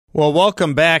Well,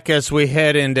 welcome back as we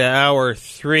head into hour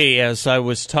 3. As I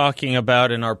was talking about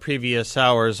in our previous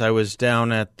hours, I was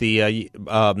down at the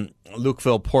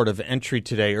Lukeville Port of Entry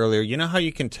today earlier. You know how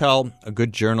you can tell a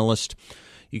good journalist?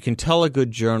 You can tell a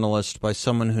good journalist by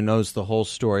someone who knows the whole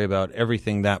story about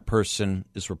everything that person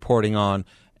is reporting on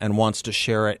and wants to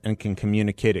share it and can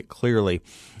communicate it clearly.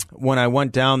 When I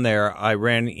went down there, I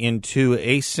ran into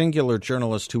a singular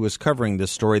journalist who was covering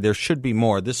this story. There should be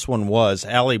more. This one was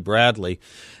Allie Bradley,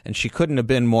 and she couldn't have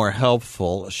been more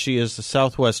helpful. She is the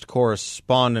Southwest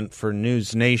correspondent for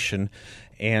News Nation,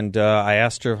 and I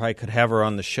asked her if I could have her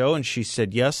on the show, and she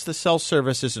said yes. The cell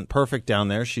service isn't perfect down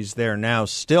there. She's there now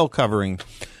still covering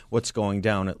what's going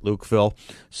down at Lukeville.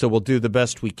 So we'll do the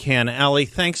best we can. Allie,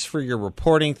 thanks for your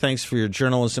reporting. Thanks for your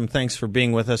journalism. Thanks for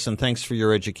being with us, and thanks for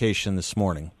your education this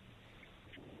morning.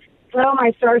 Well,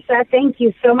 my star Seth, thank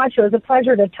you so much. It was a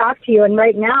pleasure to talk to you. And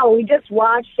right now, we just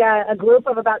watched a group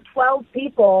of about 12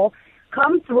 people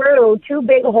come through 2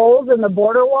 big holes in the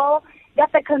border wall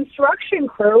that the construction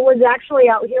crew was actually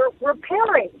out here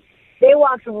repairing. They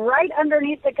walked right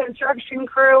underneath the construction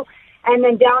crew and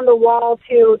then down the wall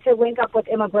to link up with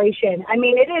immigration. I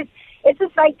mean, it's a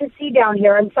sight to see down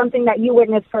here and something that you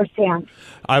witnessed firsthand.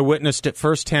 I witnessed it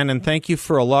firsthand, and thank you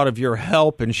for a lot of your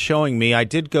help in showing me. I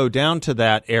did go down to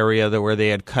that area where they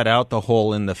had cut out the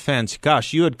hole in the fence.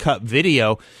 Gosh, you had cut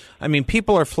video. I mean,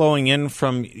 people are flowing in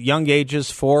from young ages,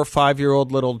 4 or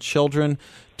 5-year-old little children,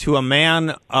 to a man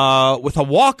with a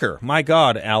walker. My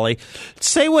God, Allie.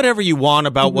 Say whatever you want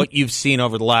about what you've seen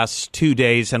over the last 2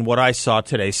 days and what I saw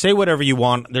today. Say whatever you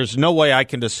want. There's no way I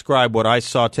can describe what I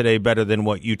saw today better than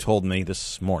what you told me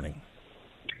this morning.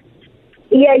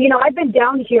 Yeah, I've been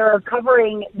down here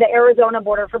covering the Arizona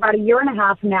border for about 1.5 years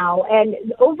now, and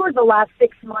over the last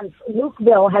 6 months,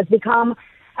 Lukeville has become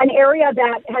an area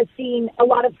that has seen a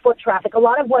lot of foot traffic, a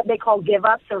lot of what they call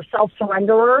give-ups or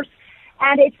self-surrenderers.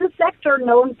 And it's a sector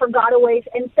known for gotaways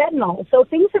and fentanyl. So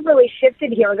things have really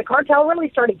shifted here. The cartel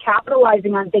really started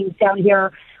capitalizing on things down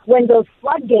here when those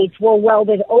floodgates were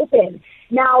welded open.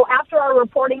 Now, after our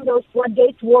reporting, those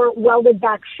floodgates were welded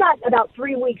back shut about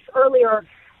 3 weeks earlier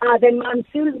than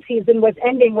monsoon season was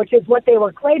ending, which is what they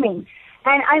were claiming.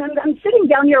 And I'm sitting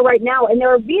down here right now, and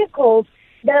there are vehicles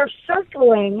that are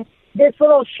circling this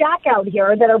little shack out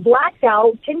here that are blacked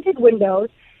out, tinted windows,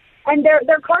 and they're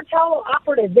cartel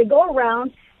operatives. They go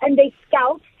around and they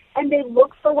scout and they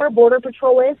look for where Border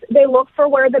Patrol is. They look for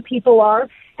where the people are,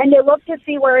 and they look to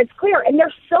see where it's clear. And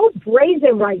they're so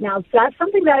brazen right now, Seth,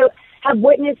 something that I have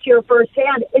witnessed here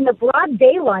firsthand. In the broad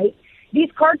daylight,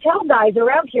 these cartel guys are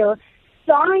out here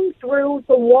sawing through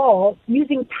the wall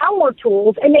using power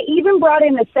tools, and they even brought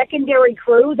in a secondary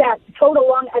crew that towed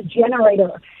along a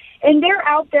generator. And they're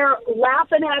out there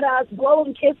laughing at us,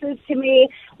 blowing kisses to me,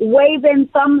 waving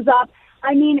thumbs up.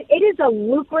 I mean, it is a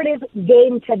lucrative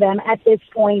game to them at this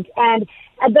point. And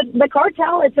the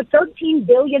cartel, it's a $13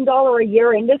 billion a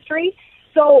year industry.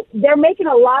 So they're making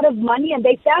a lot of money, and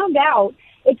they found out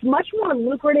it's much more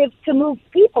lucrative to move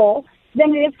people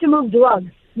than it is to move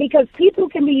drugs, because people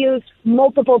can be used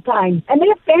multiple times. And they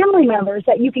have family members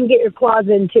that you can get your claws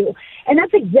into. And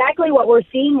that's exactly what we're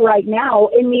seeing right now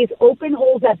in these open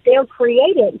holes that they're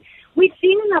creating. We've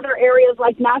seen in other areas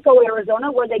like Naco,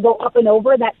 Arizona, where they go up and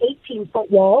over that 18-foot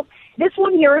wall. This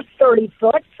one here is 30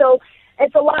 foot, so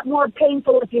it's a lot more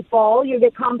painful if you fall. You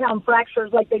get compound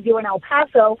fractures like they do in El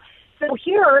Paso. So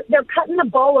here, they're cutting the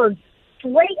bollards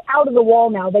straight out of the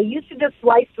wall now. They used to just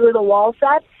slice through the wall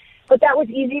set, but that was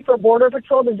easy for Border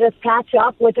Patrol to just patch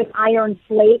up with an iron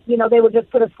slate. They would just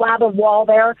put a slab of wall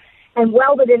there and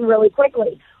weld it in really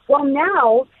quickly. Well,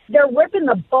 now they're ripping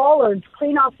the bollards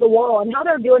clean off the wall, and how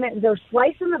they're doing it is they're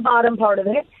slicing the bottom part of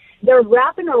it. They're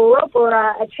wrapping a rope or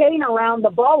a chain around the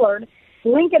bollard,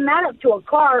 linking that up to a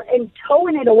car, and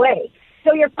towing it away.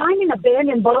 So you're finding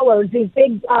abandoned bollards, these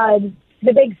big,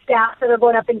 the big stacks that are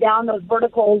going up and down, those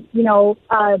vertical,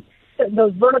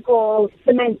 those vertical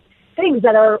cement things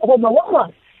that are holding the wall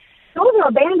up. Those are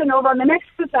abandoned over on the next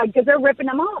side because they're ripping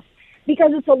them off,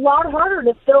 because it's a lot harder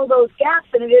to fill those gaps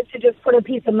than it is to just put a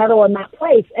piece of metal in that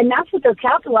place. And that's what they're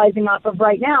capitalizing off of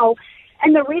right now.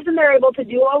 And the reason they're able to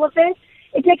do all of this,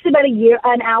 it takes about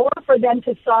an hour for them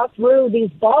to saw through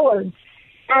these bollards.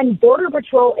 And Border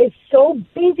Patrol is so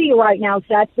busy right now,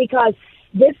 Seth, because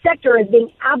this sector is being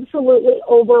absolutely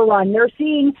overrun. They're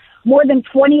seeing more than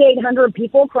 2,800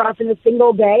 people cross in a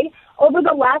single day. Over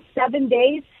the last 7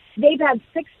 days, they've had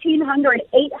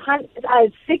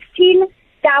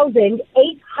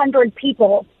 16,800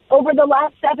 people over the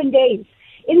last 7 days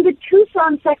in the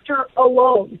Tucson sector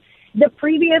alone. The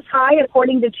previous high,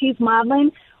 according to Chief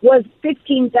Modlin, was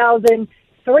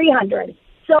 15,300.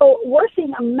 So we're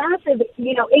seeing a massive,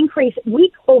 increase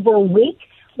week over week.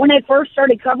 When I first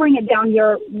started covering it down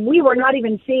here, we were not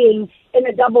even seeing in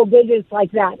the double digits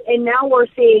like that. And now we're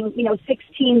seeing,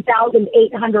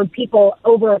 16,800 people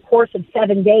over a course of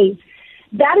 7 days.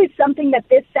 That is something that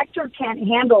this sector can't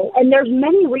handle. And there's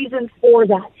many reasons for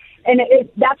that. And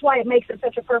that's why it makes it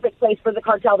such a perfect place for the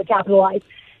cartel to capitalize,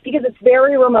 because it's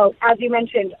very remote. As you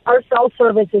mentioned, our cell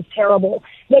service is terrible.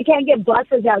 They can't get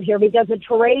buses out here because the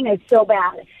terrain is so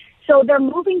bad. So they're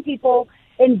moving people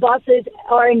in buses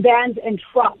or in vans and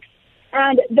trucks.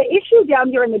 And the issue down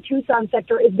here in the Tucson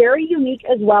sector is very unique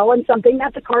as well, and something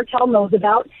that the cartel knows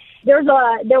about. There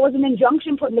was an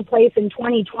injunction put into place in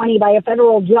 2020 by a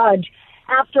federal judge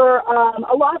after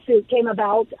a lawsuit came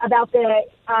about the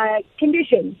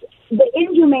conditions, the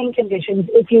inhumane conditions,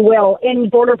 if you will, in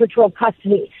Border Patrol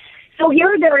custody. So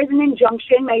here there is an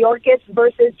injunction, Mayorkas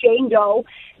versus Jane Doe,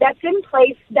 that's in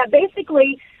place that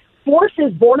basically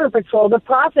forces Border Patrol to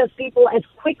process people as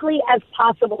quickly as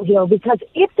possible here, because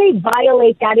if they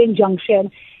violate that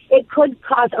injunction, it could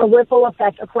cause a ripple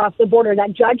effect across the border.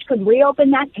 That judge could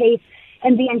reopen that case,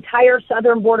 and the entire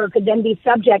southern border could then be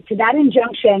subject to that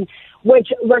injunction,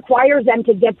 which requires them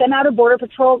to get them out of Border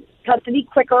Patrol custody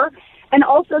quicker, and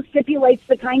also stipulates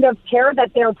the kind of care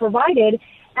that they're provided.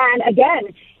 And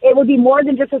again, it would be more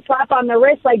than just a slap on the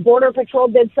wrist, like Border Patrol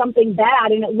did something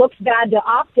bad and it looks bad to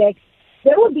optics.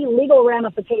 There would be legal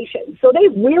ramifications. So they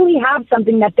really have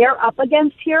something that they're up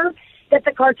against here, that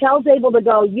the cartel's able to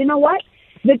go, you know what?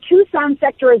 The Tucson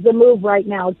sector is the move right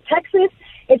now. Texas,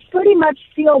 it's pretty much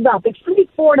sealed up. It's pretty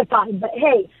fortified. But,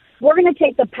 hey, we're going to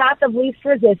take the path of least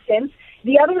resistance.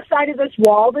 The other side of this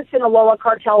wall, the Sinaloa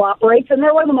cartel operates, and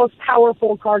they're one of the most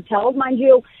powerful cartels. Mind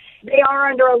you, they are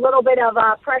under a little bit of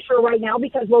pressure right now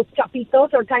because Los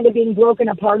Chapitos are kind of being broken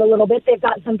apart a little bit. They've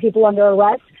got some people under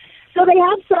arrest. So they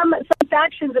have some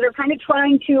factions that are kind of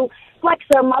trying to flex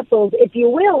their muscles, if you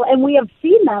will, and we have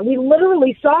seen that. We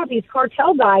literally saw these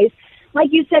cartel guys, like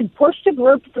you said, pushed a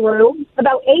group through,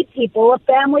 about 8 people, a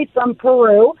family from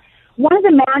Peru. One of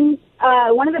the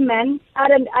men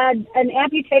had an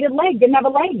amputated leg, didn't have a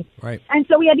leg. Right. And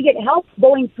so we had to get help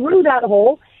going through that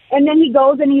hole, and then he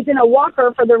goes and he's in a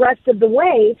walker for the rest of the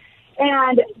way,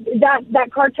 and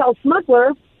that cartel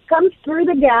smuggler comes through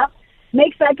the gap,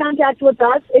 makes eye contact with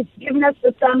us, is giving us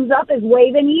the thumbs up, is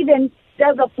waving, even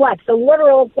does a flex, a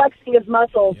literal flexing of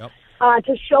muscles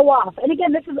to show off. And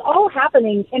again, this is all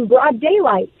happening in broad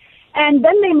daylight. And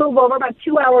then they move over about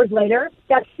 2 hours later.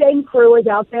 That same crew is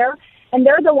out there, and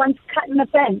they're the ones cutting the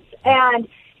fence. And,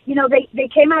 they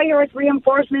came out here with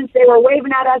reinforcements. They were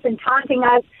waving at us and taunting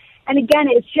us. And again,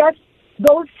 it just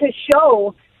goes to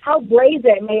show how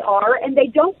brazen they are, and they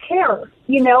don't care,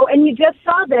 and you just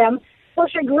saw them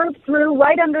push a group through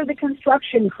right under the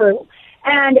construction crew.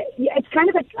 And it's kind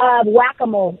of a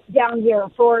whack-a-mole down here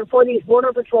for these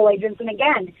Border Patrol agents. And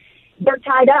again, they're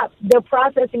tied up. They're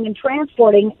processing and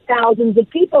transporting thousands of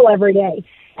people every day.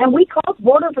 And we called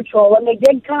Border Patrol, and they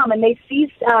did come, and they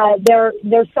ceased their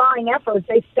sawing efforts.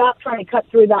 They stopped trying to cut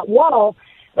through that wall.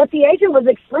 But the agent was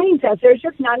explaining to us there's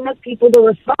just not enough people to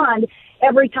respond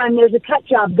every time there's a cut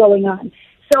job going on.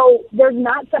 So there's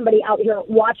not somebody out here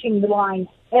watching the line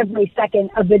every second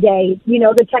of the day.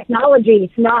 The technology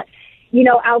is not,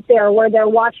 out there where they're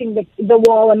watching the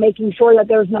wall and making sure that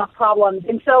there's not problems.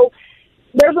 And so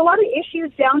there's a lot of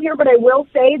issues down here, but I will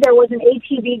say there was an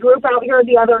ATV group out here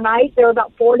the other night. There were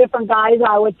about 4 different guys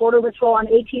with Border Patrol on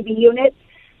ATV units,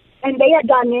 and they had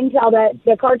gotten intel that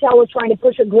the cartel was trying to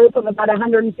push a group of about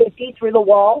 150 through the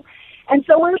wall. And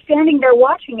so we're standing there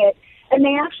watching it, and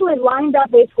they actually lined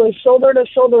up basically shoulder to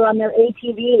shoulder on their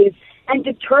ATVs and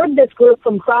deterred this group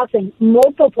from crossing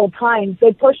multiple times.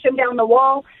 They pushed them down the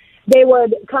wall. They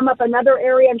would come up another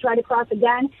area and try to cross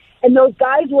again. And those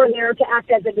guys were there to act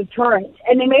as a deterrent.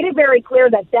 And they made it very clear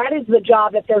that that is the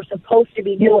job that they're supposed to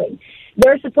be doing.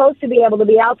 They're supposed to be able to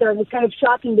be out there. And it's kind of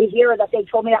shocking to hear that they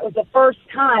told me that was the first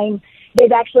time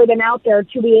they've actually been out there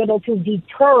to be able to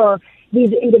deter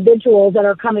these individuals that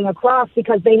are coming across,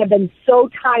 because they have been so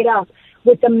tied up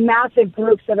with the massive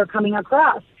groups that are coming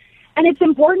across. And it's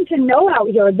important to know out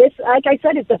here, this, like I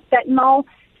said, it's a fentanyl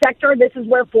sector. This is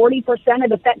where 40% of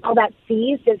the fentanyl that's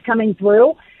seized is coming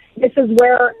through. This is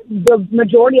where the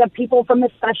majority of people from the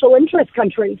special interest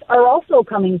countries are also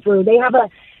coming through. They have a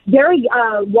very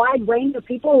wide range of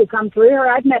people who come through here.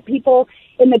 I've met people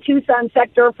in the Tucson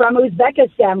sector from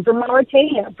Uzbekistan, from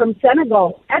Mauritania, from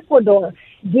Senegal, Ecuador,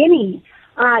 Guinea,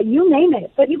 you name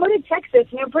it. But you go to Texas,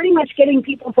 and you're pretty much getting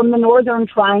people from the Northern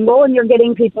Triangle, and you're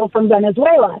getting people from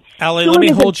Venezuela. Allie, let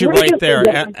me hold you right there.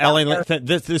 Allie,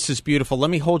 this is beautiful. Let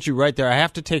me hold you right there. I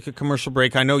have to take a commercial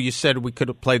break. I know you said we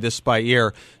could play this by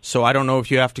ear, so I don't know if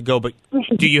you have to go, but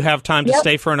do you have time to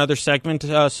stay for another segment?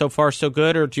 So far, so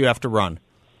good, or do you have to run?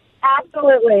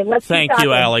 Absolutely. Thank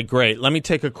you, Allie. Great. Let me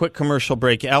take a quick commercial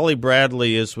break. Allie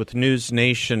Bradley is with News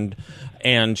Nation,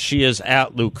 and she is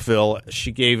at Lukeville.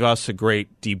 She gave us a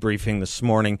great debriefing this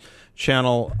morning.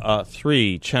 Channel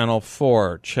 3, Channel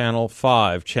 4, Channel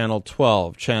 5, Channel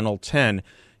 12, Channel 10.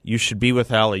 You should be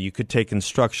with Allie. You could take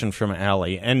instruction from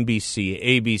Allie. NBC,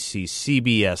 ABC,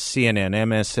 CBS, CNN,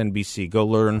 MSNBC. Go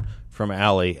learn from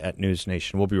Allie at News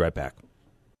Nation. We'll be right back.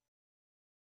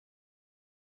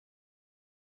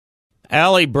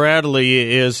 Allie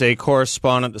Bradley is a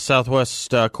correspondent, the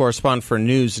Southwest correspondent for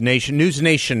News Nation.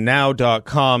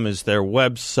 NewsNationNow.com is their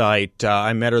website.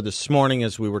 I met her this morning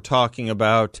as we were talking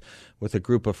about with a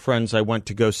group of friends. I went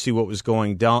to go see what was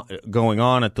going on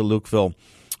at the Lukeville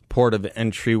port of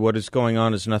entry. What is going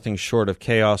on is nothing short of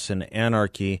chaos and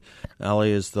anarchy.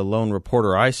 Allie is the lone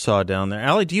reporter I saw down there.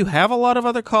 Allie, do you have a lot of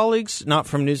other colleagues, not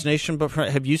from News Nation, but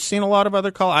have you seen a lot of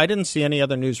other colleagues? I didn't see any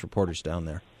other news reporters down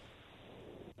there.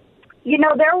 You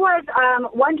know, there was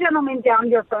one gentleman down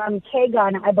here from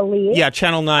Kagan, I believe. Yeah,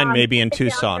 Channel 9 maybe in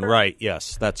Tucson. Right,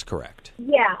 yes, that's correct.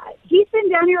 Yeah, he's been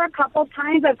down here a couple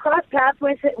times. I've crossed paths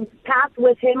with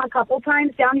him a couple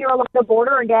times down here along the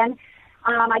border again.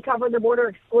 I covered the border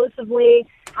exclusively.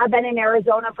 I've been in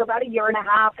Arizona for about a year and a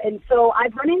half, and so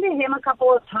I've run into him a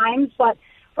couple of times, but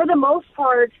for the most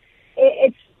part,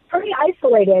 it's pretty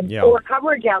isolated for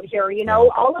coverage out here. You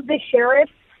know, all of the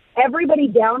sheriffs, everybody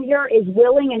down here is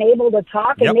willing and able to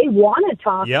talk, and they want to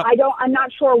talk. I'm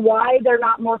not sure why there are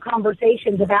not more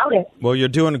conversations about it. Well, you're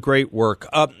doing great work.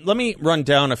 Let me run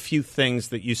down a few things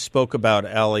that you spoke about,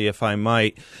 Allie, if I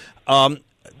might.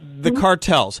 The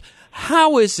cartels.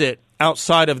 How is it,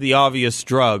 outside of the obvious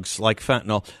drugs like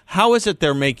fentanyl, how is it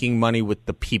they're making money with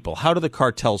the people? How do the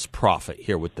cartels profit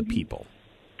here with the people?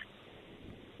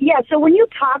 Yeah, so when you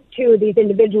talk to these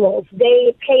individuals,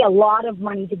 they pay a lot of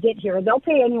money to get here. They'll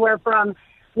pay anywhere from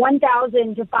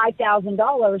 $1,000 to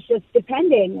 $5,000, just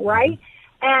depending, right?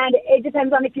 And it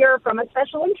depends on if you're from a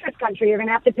special interest country. You're going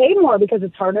to have to pay more because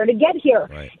it's harder to get here.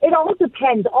 Right. It all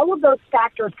depends. All of those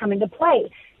factors come into play.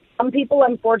 Some people,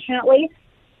 unfortunately,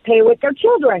 pay with their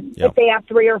children. If they have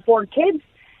 3 or 4 kids,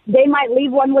 they might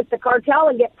leave one with the cartel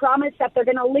and get promised that they're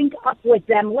going to link up with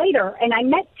them later. And I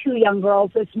met 2 young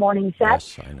girls this morning,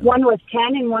 Seth. Yes, one was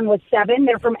 10 and one was 7.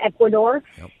 They're from Ecuador.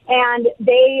 And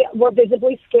they were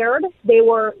visibly scared. They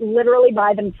were literally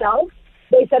by themselves.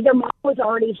 They said their mom was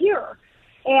already here.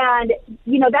 And,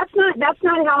 you know, that's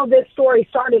not how this story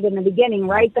started in the beginning,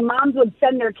 right? The moms would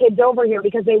send their kids over here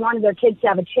because they wanted their kids to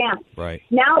have a chance. Right.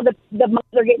 Now the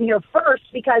moms are getting here first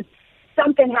because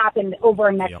something happened over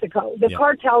in Mexico. The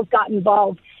cartels got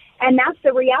involved. And that's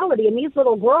the reality. And these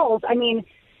little girls, I mean,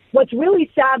 what's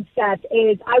really sad, Seth,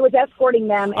 is I was escorting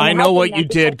them. And I know what you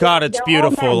did. God, it's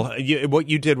beautiful. What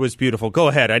you did was beautiful. Go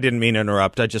ahead. I didn't mean to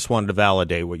interrupt. I just wanted to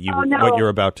validate what you're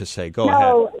about to say. Go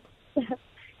ahead.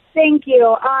 Thank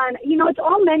you. You know, it's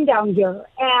all men down here.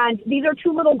 And these are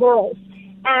 2 little girls.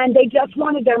 And they just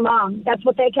wanted their mom. That's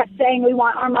what they kept saying. We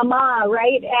want our mama,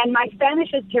 right? And my Spanish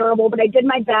is terrible, but I did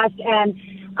my best. And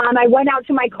I went out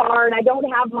to my car, and I don't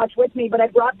have much with me, but I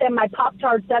brought them my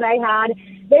Pop-Tarts that I had.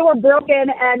 They were broken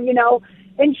and, you know,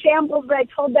 in shambles. But I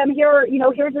told them, here's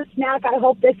a snack. I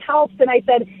hope this helps. And I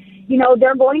said, you know,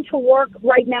 they're going to work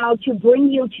right now to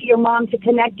bring you to your mom, to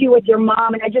connect you with your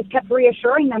mom. And I just kept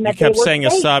reassuring them that they were saying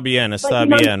está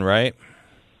bien, right?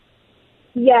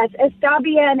 Yes, está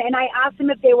bien, and I asked them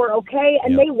if they were okay,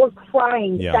 and they were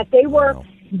crying, that they were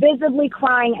visibly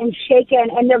crying and shaken,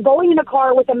 and they're going in a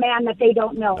car with a man that they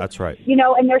don't know. That's right. You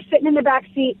know, and they're sitting in the back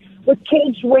seat with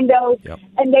caged windows,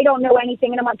 and they don't know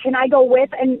anything, and I'm like, can I go with?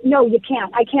 And no, you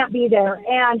can't. I can't be there.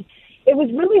 And it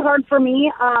was really hard for me.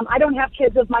 I don't have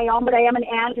kids of my own, but I am an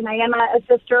aunt, and I am a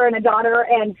sister and a daughter,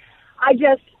 and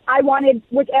I wanted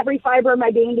with every fiber of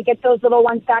my being to get those little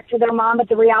ones back to their mom, but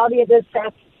the reality of this,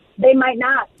 Seth, they might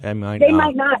not. They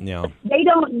might not. Yeah. They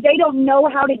don't know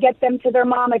how to get them to their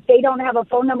mom if they don't have a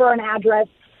phone number or an address.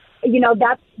 You know,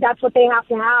 that's what they have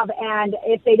to have. And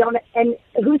if they don't, and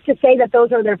who's to say that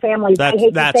those are their families? I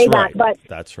hate to say that, but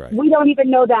that's right. We don't even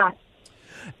know that.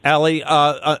 Allie,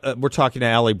 we're talking to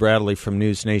Allie Bradley from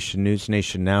News Nation,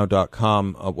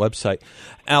 NewsNationNow.com website.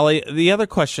 Allie, the other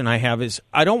question I have is,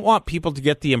 I don't want people to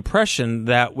get the impression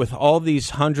that with all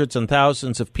these hundreds and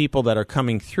thousands of people that are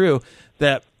coming through,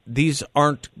 that these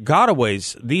aren't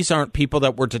gotaways. These aren't people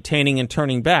that we're detaining and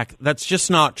turning back. That's just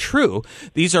not true.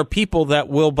 These are people that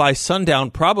will, by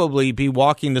sundown, probably be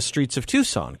walking the streets of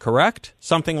Tucson, correct?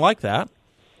 Something like that.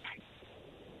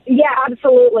 Yeah,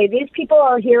 absolutely. These people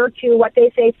are here to, what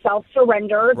they say,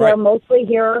 self-surrender. Right. They're mostly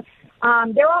here.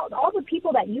 They're all the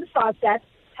people that you saw, Seth,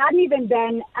 hadn't even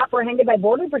been apprehended by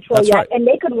Border Patrol That's yet, right. and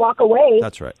they could walk away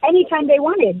That's right. anytime they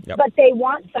wanted. Yep. But they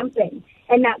want something,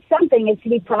 and that something is to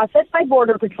be processed by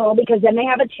Border Patrol, because then they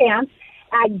have a chance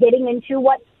at getting into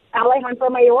what Alejandro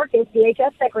Mayorkas,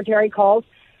 DHS Secretary, calls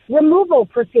removal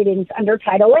proceedings under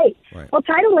Title VIII. Right. Well,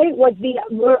 Title VIII was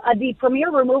the premier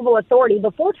removal authority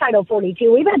before Title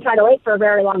 42. We've had Title VIII for a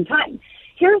very long time.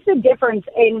 Here's the difference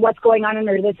in what's going on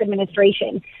under this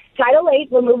administration. Title VIII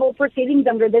removal proceedings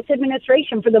under this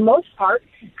administration, for the most part,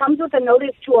 comes with a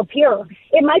notice to appear.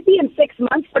 It might be in 6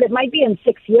 months, but it might be in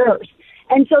 6 years.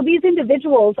 And so these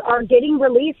individuals are getting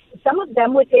released, some of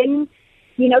them within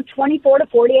 24 to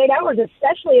 48 hours,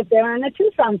 especially if they're in the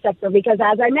Tucson sector, because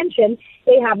as I mentioned,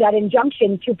 they have that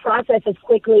injunction to process as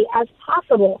quickly as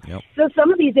possible. Yep. So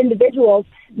some of these individuals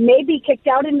may be kicked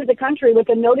out into the country with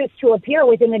a notice to appear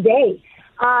within a day.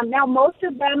 Now, most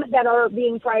of them that are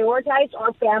being prioritized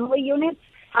are family units.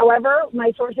 However,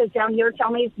 my sources down here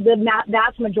tell me the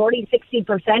vast majority,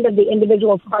 60% of the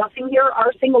individuals crossing here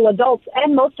are single adults,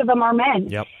 and most of them are men.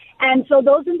 Yep. And so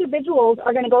those individuals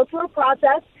are going to go through a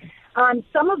process.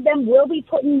 Some of them will be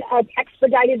put in an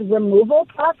expedited removal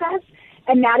process,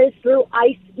 and that is through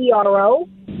ICE ERO.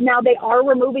 Now, they are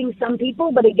removing some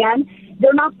people, but again,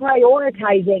 they're not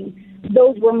prioritizing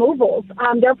those removals.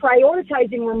 They're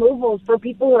prioritizing removals for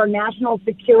people who are national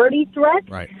security threats.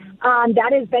 Right.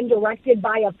 That has been directed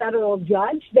by a federal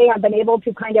judge. They have been able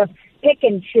to kind of pick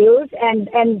and choose, and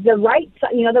the right,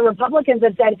 the Republicans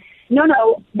have said,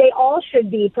 no, they all should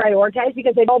be prioritized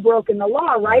because they've all broken the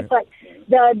law, right? But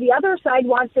the other side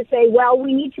wants to say, well,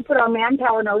 we need to put our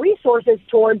manpower and our resources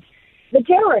towards the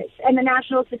terrorists and the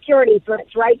national security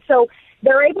threats, right? So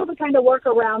they're able to kind of work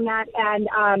around that and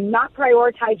not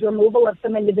prioritize removal of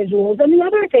some individuals. And the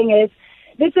other thing is,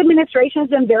 this administration has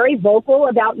been very vocal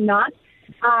about not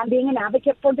being an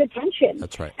advocate for detention.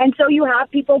 That's right. And so you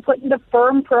have people put in the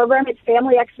FIRM program. It's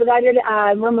family expedited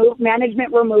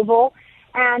management removal,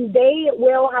 and they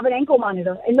will have an ankle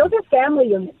monitor. And those are family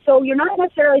units. So you're not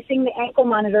necessarily seeing the ankle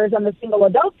monitors on the single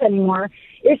adults anymore.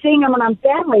 You're seeing them on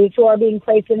families who are being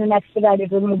placed in an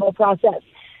expedited removal process.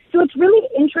 So it's really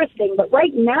interesting. But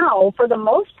right now, for the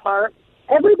most part,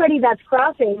 everybody that's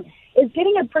crossing is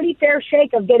getting a pretty fair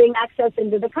shake of getting access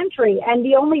into the country. And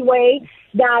the only way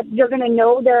that you're going to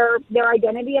know their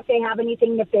identity, if they have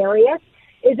anything nefarious,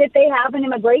 is if they have an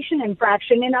immigration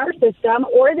infraction in our system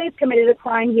or they've committed a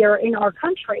crime here in our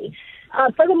country.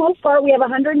 For the most part, we have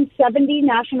 170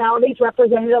 nationalities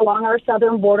represented along our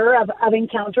southern border of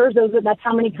encounters. That's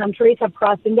how many countries have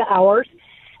crossed into ours.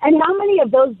 And how many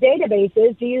of those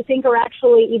databases do you think are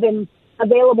actually even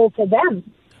available to them?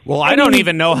 Well, I don't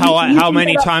even know how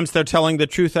many times they're telling the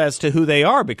truth as to who they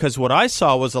are, because what I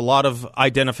saw was a lot of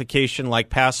identification like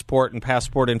passport and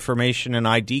passport information and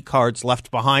ID cards left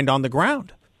behind on the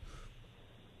ground.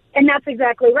 And that's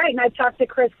exactly right. And I've talked to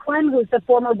Chris Clem, who's the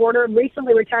former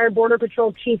recently retired Border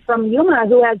Patrol chief from Yuma,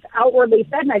 who has outwardly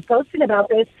said, and I posted about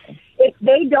this, if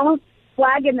they don't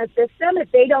flag in the system,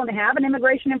 if they don't have an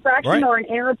immigration infraction or an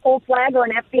Interpol flag or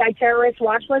an FBI terrorist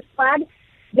watch list flag,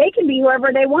 they can be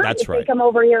whoever they want if they come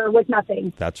over here with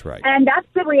nothing. That's right. And that's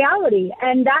the reality.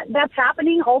 And that's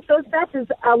happening also, Seth, is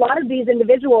a lot of these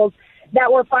individuals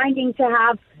that we're finding to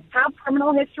have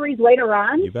criminal histories later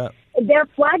on. You bet. They're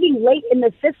flagging late in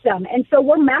the system. And so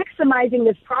we're maximizing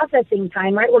this processing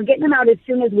time, right? We're getting them out as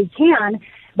soon as we can.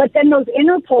 But then those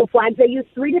Interpol flags, they use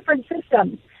 3 different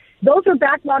systems. Those are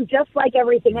backlogged just like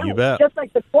everything else. You bet. Just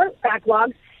like the court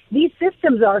backlogs, these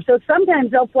systems are. So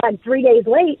sometimes they'll flag 3 days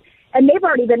late, and they've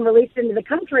already been released into the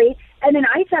country, and then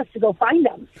ICE has to go find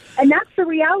them. And that's the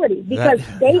reality, because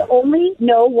they only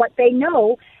know what they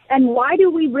know. And why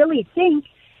do we really think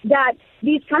that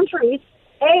these countries,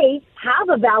 A, have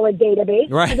a valid database?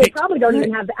 Right. They probably don't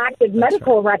even have active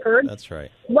medical records. That's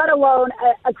right. Let alone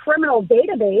a criminal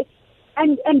database.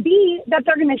 And B, that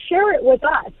they're going to share it with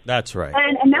us. That's right.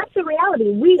 And that's the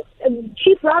reality.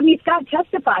 Chief Rodney Scott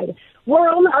testified.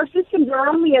 Our systems are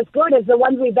only as good as the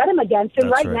ones we bet them against, and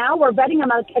right now we're betting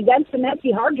them against an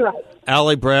empty hard drive.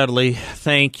 Allie Bradley,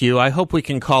 thank you. I hope we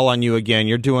can call on you again.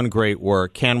 You're doing great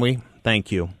work. Can we?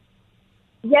 Thank you.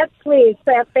 Yes, please,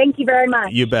 Seth. Thank you very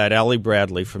much. You bet. Allie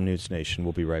Bradley from News Nation.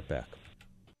 We'll be right back.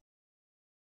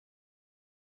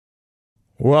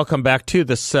 Welcome back to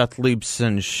the Seth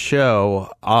Leibsohn Show.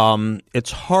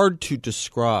 It's hard to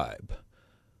describe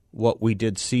what we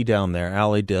did see down there.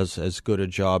 Allie does as good a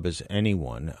job as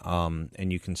anyone,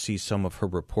 and you can see some of her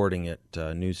reporting at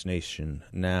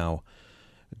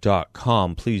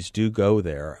newsnationnow.com. Please do go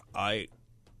there. I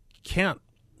can't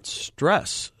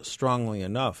stress strongly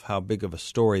enough how big of a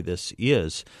story this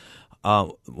is.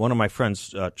 One of my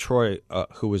friends, Troy,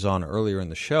 who was on earlier in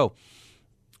the show,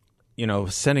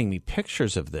 sending me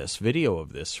pictures of this, video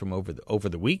of this from over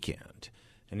the weekend.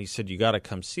 And he said, you got to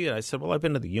come see it. I said, well, I've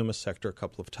been to the Yuma sector a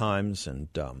couple of times, and,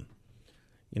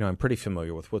 I'm pretty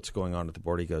familiar with what's going on at the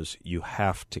border. He goes, you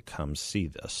have to come see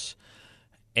this.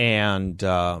 And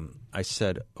I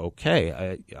said,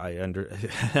 okay,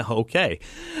 okay.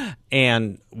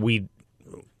 And we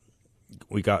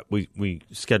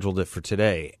scheduled it for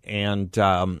today. And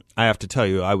I have to tell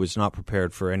you, I was not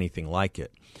prepared for anything like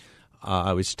it.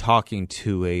 I was talking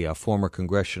to a former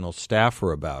congressional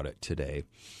staffer about it today,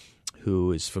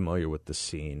 who is familiar with the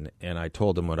scene, and I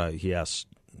told him he asked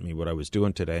me what I was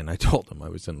doing today, and I told him I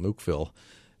was in Lukeville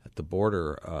at the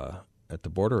border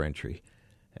entry,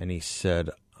 and he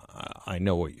said, I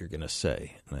know what you're going to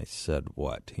say. And I said,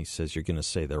 what? He says, you're going to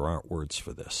say there aren't words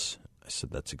for this. I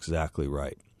said, that's exactly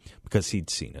right, because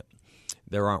he'd seen it.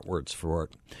 There aren't words for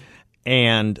it.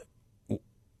 And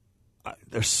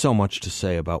there's so much to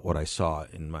say about what I saw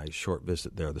in my short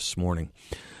visit there this morning.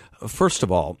 First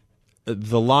of all,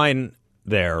 the line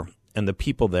there and the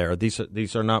people there,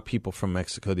 these are not people from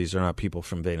Mexico. These are not people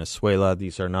from Venezuela.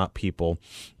 These are not people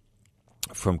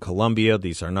from Colombia.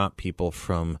 These are not people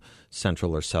from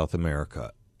Central or South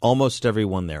America. Almost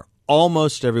everyone there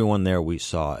we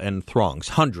saw, and throngs,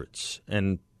 hundreds.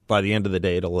 And by the end of the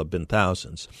day, it'll have been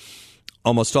thousands.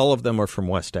 Almost all of them are from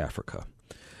West Africa.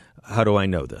 How do I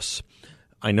know this?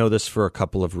 I know this for a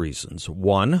couple of reasons.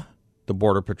 One, the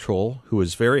Border Patrol, who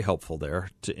is very helpful there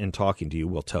in talking to you,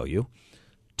 will tell you.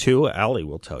 Two, Allie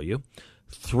will tell you.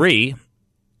 Three,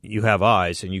 you have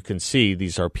eyes, and you can see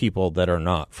these are people that are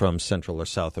not from Central or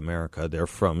South America. They're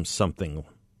from something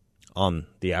on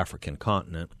the African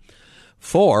continent.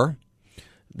 Four,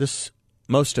 this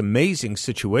most amazing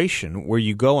situation where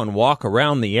you go and walk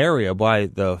around the area by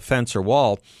the fence or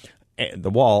wall,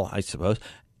 I suppose,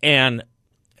 and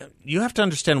you have to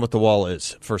understand what the wall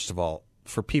is, first of all.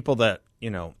 For people that,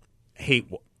 hate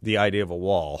the idea of a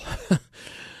wall,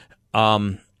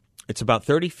 it's about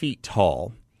 30 feet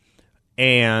tall,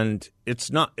 and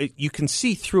it's not. You can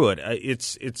see through it.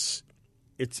 It's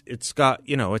got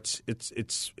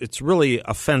it's really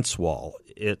a fence wall.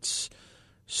 It's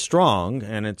strong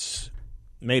and it's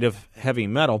made of heavy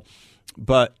metal,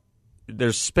 but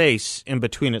there's space in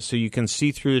between it so you can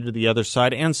see through to the other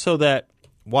side, and so that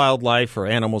wildlife or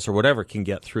animals or whatever can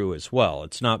get through as well.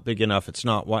 It's not big enough. It's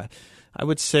not wide. I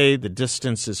would say the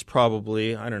distance is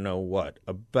probably, what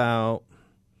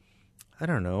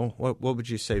would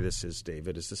you say this is,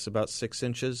 David? Is this about 6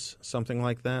 inches, something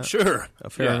like that? Sure.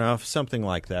 Fair enough, something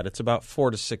like that. It's about 4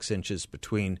 to 6 inches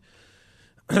between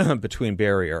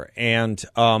barrier. And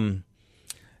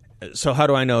so how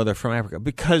do I know they're from Africa?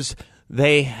 Because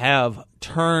they have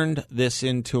turned this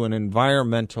into an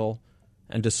environmental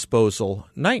and disposal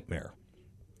nightmare.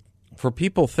 For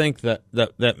people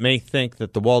that may think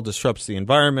that the wall disrupts the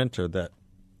environment or that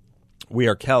we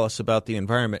are callous about the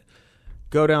environment,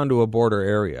 go down to a border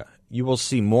area. You will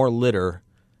see more litter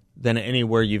than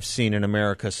anywhere you've seen in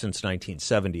America since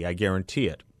 1970. I guarantee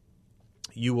it.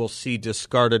 You will see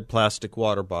discarded plastic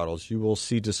water bottles. You will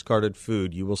see discarded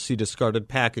food. You will see discarded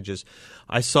packages.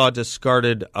 I saw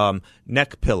discarded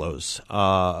neck pillows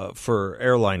for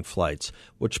airline flights,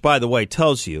 which, by the way,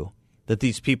 tells you that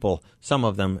these people, some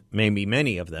of them, maybe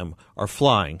many of them, are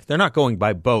flying. They're not going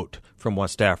by boat from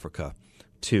West Africa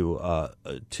to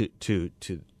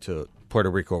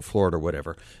Puerto Rico or Florida or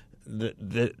whatever.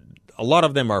 A lot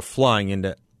of them are flying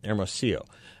into Hermosillo.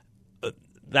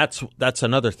 That's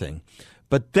another thing.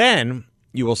 But then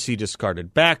you will see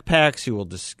discarded backpacks. You will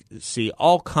see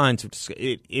all kinds of.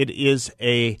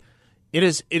 It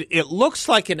looks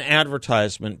like an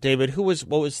advertisement. David, what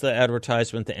was the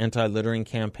advertisement? The anti-littering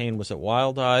campaign, was it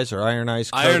Wild Eyes or Iron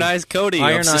Eyes Cody? Iron Eyes Cody,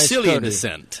 of Sicilian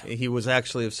descent. He was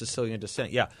actually of Sicilian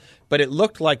descent. Yeah, but it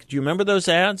looked like. Do you remember those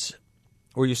ads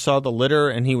where you saw the litter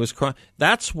and he was crying?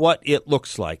 That's what it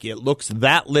looks like. It looks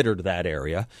that littered, that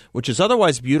area, which is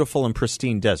otherwise beautiful and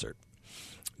pristine desert.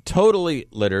 Totally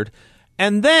littered.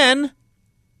 And then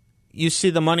you see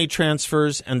the money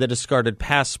transfers and the discarded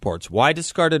passports. Why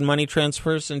discarded money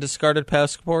transfers and discarded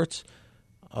passports?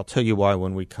 I'll tell you why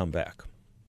when we come back.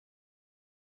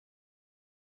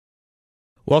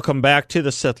 Welcome back to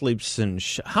the Seth Leibsohn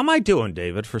Show. How am I doing,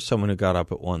 David, for someone who got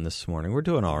up at 1 this morning? We're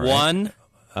doing all right. 1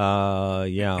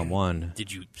 Yeah, one.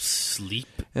 Did you sleep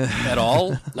at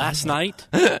all last night?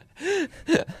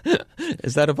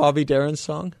 Is that a Bobby Darin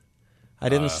song? I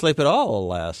didn't sleep at all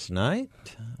last night.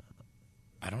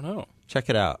 I don't know. Check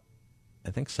it out.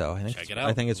 I think so. Check it out.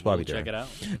 I think it's Bobby Darin. Check it out.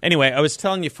 Anyway, I was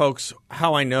telling you folks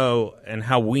how I know and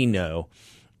how we know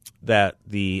that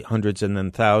the hundreds and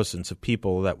then thousands of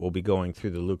people that will be going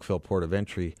through the Lukeville Port of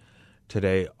Entry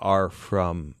today are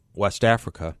from West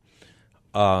Africa.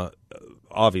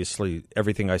 Obviously,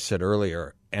 everything I said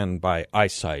earlier, and by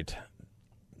eyesight,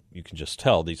 you can just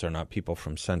tell these are not people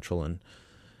from Central and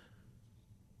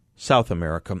South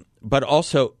America. But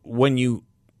also, when you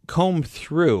comb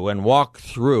through and walk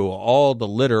through all the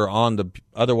litter on the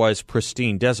otherwise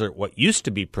pristine desert, what used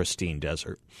to be pristine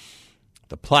desert,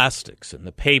 the plastics and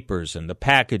the papers and the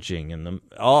packaging and the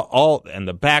all and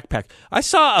the backpack. I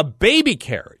saw a baby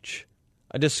carriage,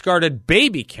 a discarded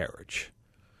baby carriage,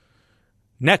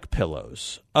 neck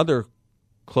pillows, other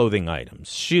clothing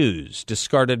items, shoes,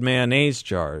 discarded mayonnaise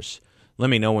jars. Let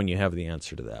me know when you have the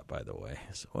answer to that, by the way.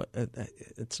 So,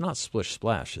 it's not Splish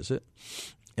Splash, is it?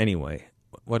 Anyway,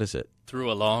 what is it? Through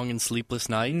a long and sleepless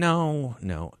night? No.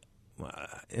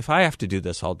 If I have to do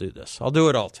this, I'll do this. I'll do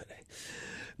it all today.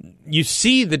 You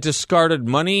see the discarded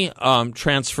money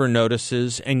transfer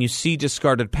notices, and you see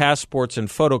discarded passports and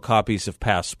photocopies of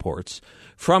passports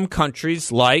from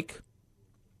countries like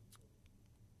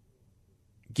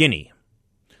Guinea,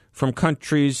 from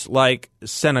countries like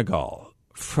Senegal,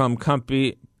 from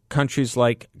countries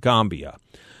like Gambia.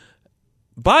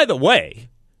 By the way,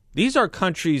 these are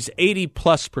countries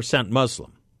 80+%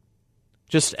 Muslim.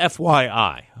 Just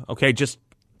FYI, okay, just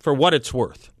for what it's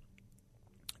worth.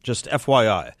 Just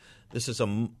FYI, this is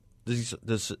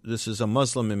a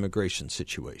Muslim immigration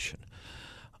situation.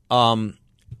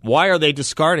 Why are they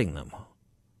discarding them?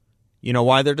 You know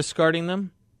why they're discarding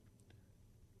them?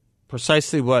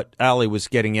 Precisely what Ali was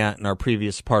getting at in our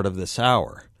previous part of this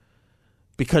hour.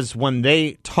 Because when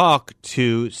they talk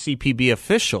to CPB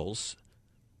officials,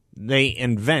 they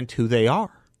invent who they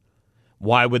are.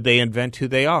 Why would they invent who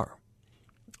they are?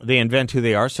 They invent who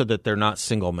they are so that they're not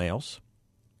single males.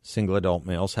 Single adult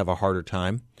males have a harder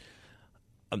time.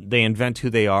 They invent who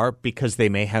they are because they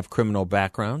may have criminal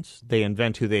backgrounds. They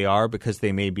invent who they are because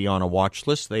they may be on a watch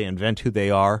list. They invent who they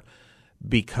are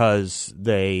because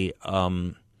they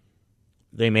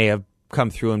may have come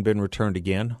through and been returned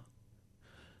again.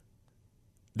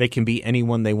 They can be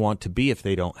anyone they want to be if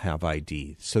they don't have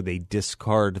ID, so they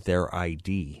discard their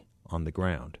ID on the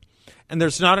ground. And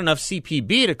there's not enough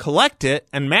CPB to collect it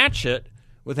and match it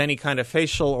with any kind of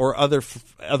facial or other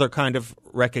kind of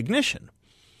recognition.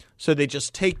 So they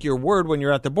just take your word when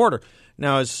you're at the border.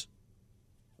 Now, as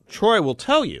Troy will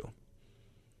tell you,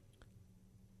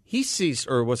 he seized,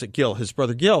 or was it Gil, his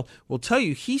brother Gil, will tell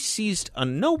you he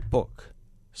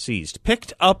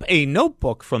picked up a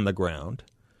notebook from the ground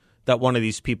that one of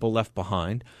these people left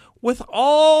behind with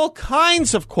all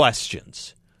kinds of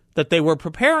questions that they were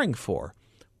preparing for.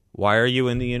 Why are you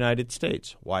in the United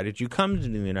States? Why did you come to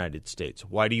the United States?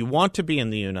 Why do you want to be in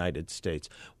the United States?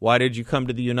 Why did you come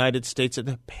to the United States?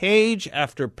 And page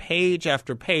after page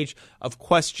after page of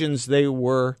questions they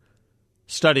were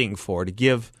studying for to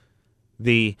give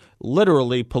the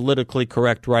literally politically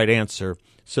correct right answer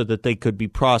so that they could be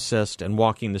processed and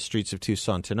walking the streets of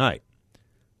Tucson tonight.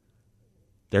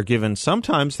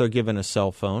 Sometimes they're given a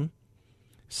cell phone.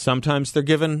 Sometimes they're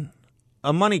given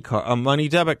a money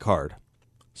debit card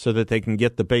so that they can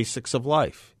get the basics of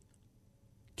life.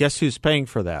 Guess who's paying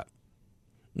for that?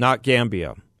 Not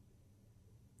Gambia.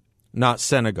 Not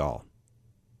Senegal.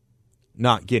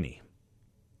 Not Guinea.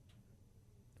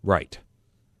 Right.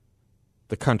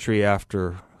 The country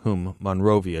after whom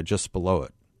Monrovia, just below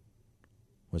it,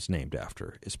 was named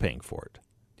after, is paying for it.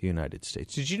 The United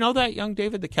States. Did you know that, young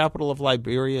David? The capital of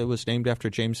Liberia was named after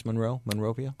James Monroe,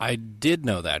 Monrovia? I did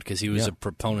know that because he was a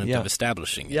proponent of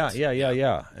establishing it.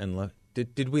 Yeah. And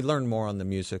did we learn more on the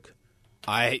music?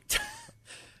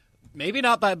 Maybe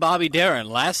not by Bobby Darin.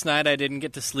 Last night I didn't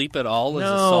get to sleep at all. There's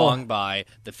a song by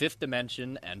The Fifth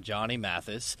Dimension and Johnny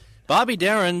Mathis. Bobby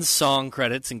Darin's song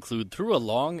credits include Through a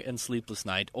Long and Sleepless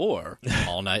Night or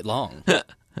All Night Long.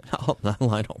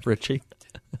 Lionel Richie.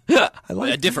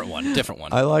 A different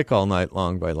one. I like All Night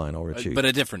Long by Lionel Richie. But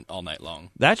a different All Night Long.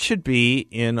 That should be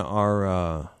in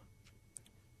our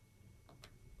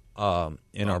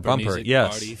bumper. Music,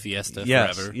 yes. Party, Fiesta,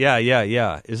 yes. Forever.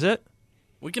 Yeah. Is it?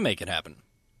 We can make it happen.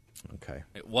 Okay.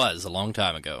 It was a long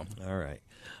time ago. All right.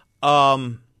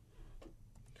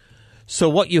 So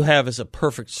what you have is a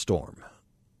perfect storm.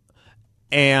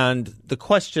 And the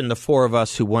question the four of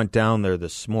us who went down there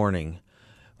this morning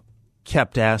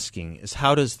kept asking is,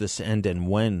 how does this end and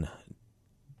when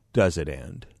does it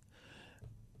end?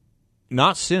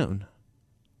 Not soon.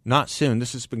 Not soon.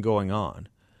 This has been going on.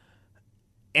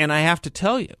 And I have to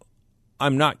tell you,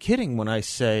 I'm not kidding when I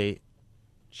say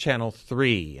Channel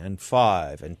 3 and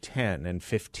 5 and 10 and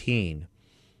 15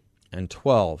 and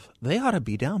 12, they ought to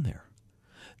be down there.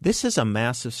 This is a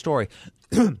massive story.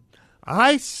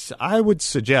 I would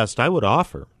suggest, I would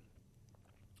offer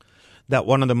that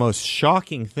one of the most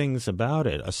shocking things about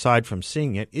it, aside from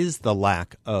seeing it, is the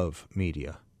lack of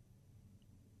media.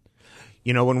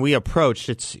 You know, when we approached,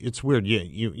 it's weird.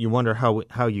 You wonder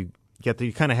how you get there.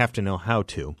 You kind of have to know how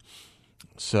to.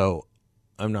 So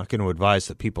I'm not going to advise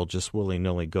that people just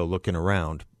willy-nilly go looking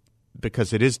around,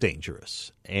 because it is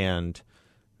dangerous and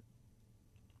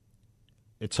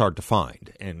it's hard to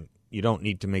find, and you don't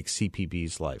need to make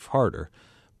CPB's life harder.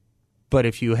 But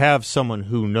if you have someone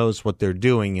who knows what they're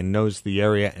doing and knows the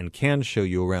area and can show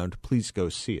you around, please go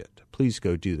see it. Please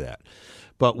go do that.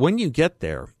 But when you get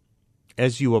there,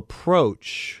 as you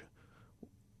approach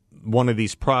one of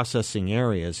these processing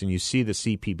areas and you see the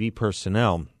CPB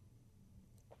personnel,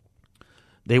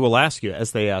 they will ask you,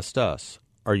 as they asked us,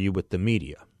 are you with the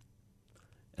media?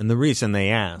 And the reason they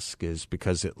ask is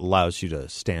because it allows you to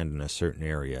stand in a certain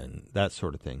area and that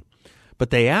sort of thing. But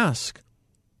they ask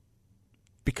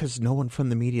because no one from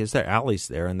the media is there. Allie's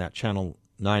there, and that Channel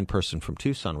 9 person from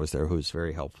Tucson was there, who was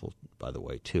very helpful, by the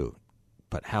way, too.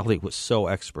 But Allie was so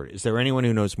expert. Is there anyone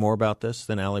who knows more about this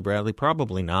than Allie Bradley?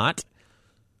 Probably not.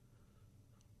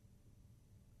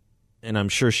 And I'm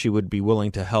sure she would be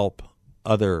willing to help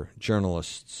other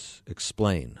journalists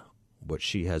explain what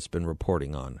she has been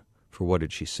reporting on for, what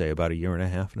did she say, about a year and a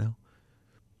half now?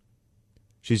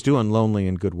 She's doing lonely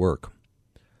and good work.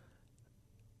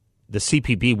 The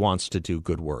CPB wants to do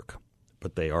good work,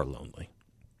 but they are lonely.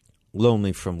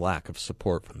 Lonely from lack of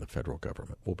support from the federal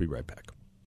government. We'll be right back.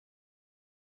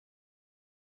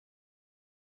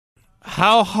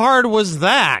 How hard was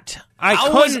that?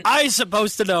 How was I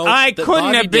supposed to know? I that couldn't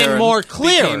Bobby have been Darin more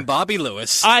clear. Became Bobby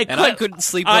Lewis, I couldn't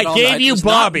sleep. I all gave night. you It's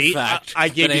Bobby. Not, in fact, I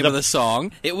gave the you name of the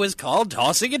song. It was called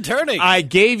 "Tossing and Turning." I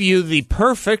gave you the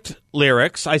perfect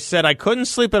lyrics. I said I couldn't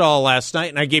sleep at all last night,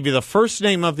 and I gave you the first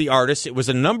name of the artist. It was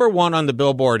a #1 on the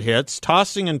Billboard hits.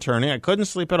 Tossing and turning. I couldn't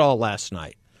sleep at all last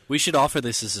night. We should offer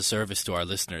this as a service to our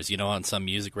listeners. You know, on some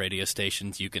music radio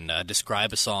stations, you can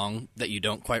describe a song that you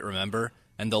don't quite remember,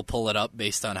 and they'll pull it up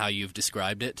based on how you've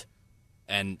described it.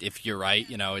 And if you're right,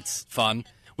 you know, it's fun.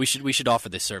 We should offer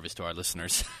this service to our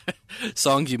listeners.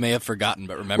 Songs you may have forgotten,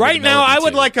 but remember. Right now, I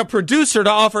would too. like a producer to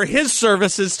offer his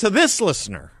services to this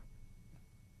listener.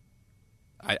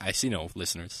 I see no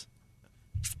listeners.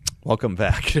 Welcome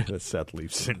back to the Seth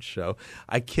Leibsohn Show.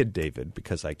 I kid David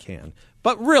because I can.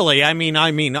 But really, I mean,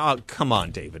 oh, come on,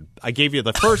 David. I gave you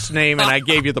the first name, and I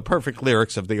gave you the perfect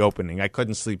lyrics of the opening. I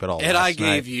couldn't sleep at all And last I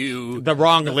gave night. you the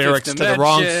wrong lyrics to the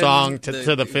wrong song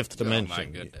to the fifth Oh, dimension. my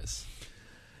goodness.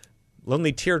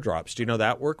 Lonely Teardrops. Do you know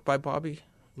that work by Bobby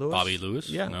Lewis? Bobby Lewis?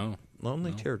 Yeah. No.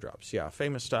 Lonely Teardrops. Yeah,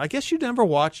 famous stuff. I guess you never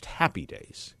watched Happy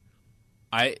Days.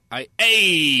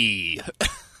 Hey!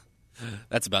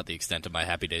 That's about the extent of my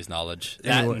Happy Days knowledge.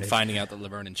 That Anyway. and finding out that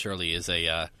Laverne and Shirley is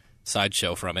a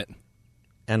sideshow from it.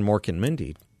 And Mork and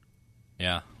Mindy.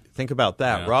 Yeah. Think about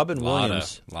that. Yeah. Robin Lot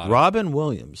Williams. of- Robin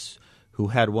Williams, who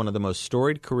had one of the most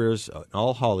storied careers in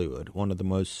all Hollywood, one of the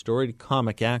most storied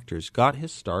comic actors, got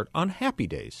his start on Happy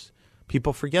Days.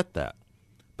 People forget that.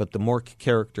 But the Mork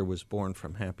character was born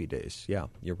from Happy Days. Yeah,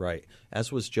 you're right.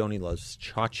 As was Joni Loves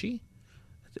Chachi.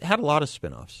 It had a lot of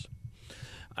spin-offs.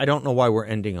 I don't know why we're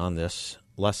ending on this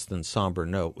less than somber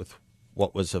note with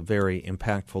what was a very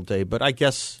impactful day, but I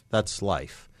guess that's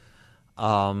life.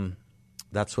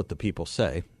 That's what the people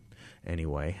say.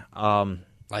 Anyway.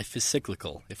 Life is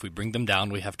cyclical. If we bring them down,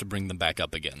 we have to bring them back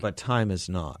up again. But time is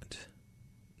not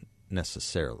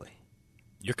necessarily.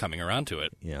 You're coming around to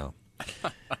it. Yeah.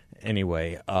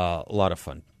 Anyway, a lot of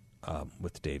fun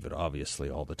with David,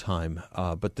 obviously, all the time.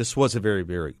 But this was a very,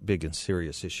 very big and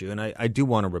serious issue. And I do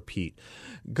want to repeat,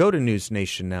 go to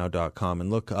newsnationnow.com and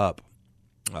look up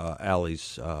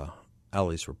Allie's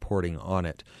reporting on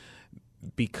it,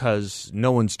 because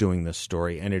no one's doing this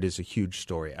story, and it is a huge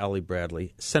story. Allie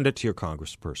Bradley, send it to your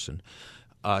congressperson.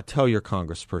 Tell your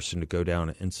congressperson to go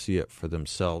down and see it for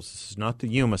themselves. This is not the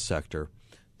Yuma sector.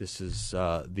 This is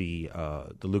the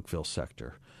Lukeville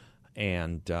sector.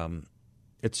 And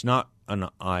it's not an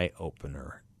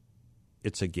eye-opener.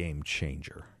 It's a game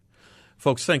changer.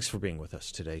 Folks, thanks for being with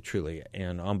us today, truly.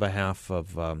 And on behalf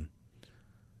of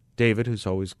David, who's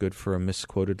always good for a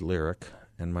misquoted lyric,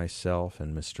 and myself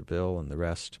and Mr. Bill and the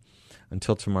rest,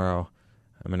 until tomorrow,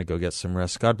 I'm going to go get some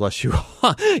rest. God bless you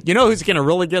all. You know who's going to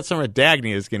really get some rest?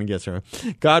 Dagny is going to get some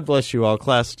rest. God bless you all.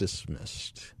 Class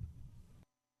dismissed.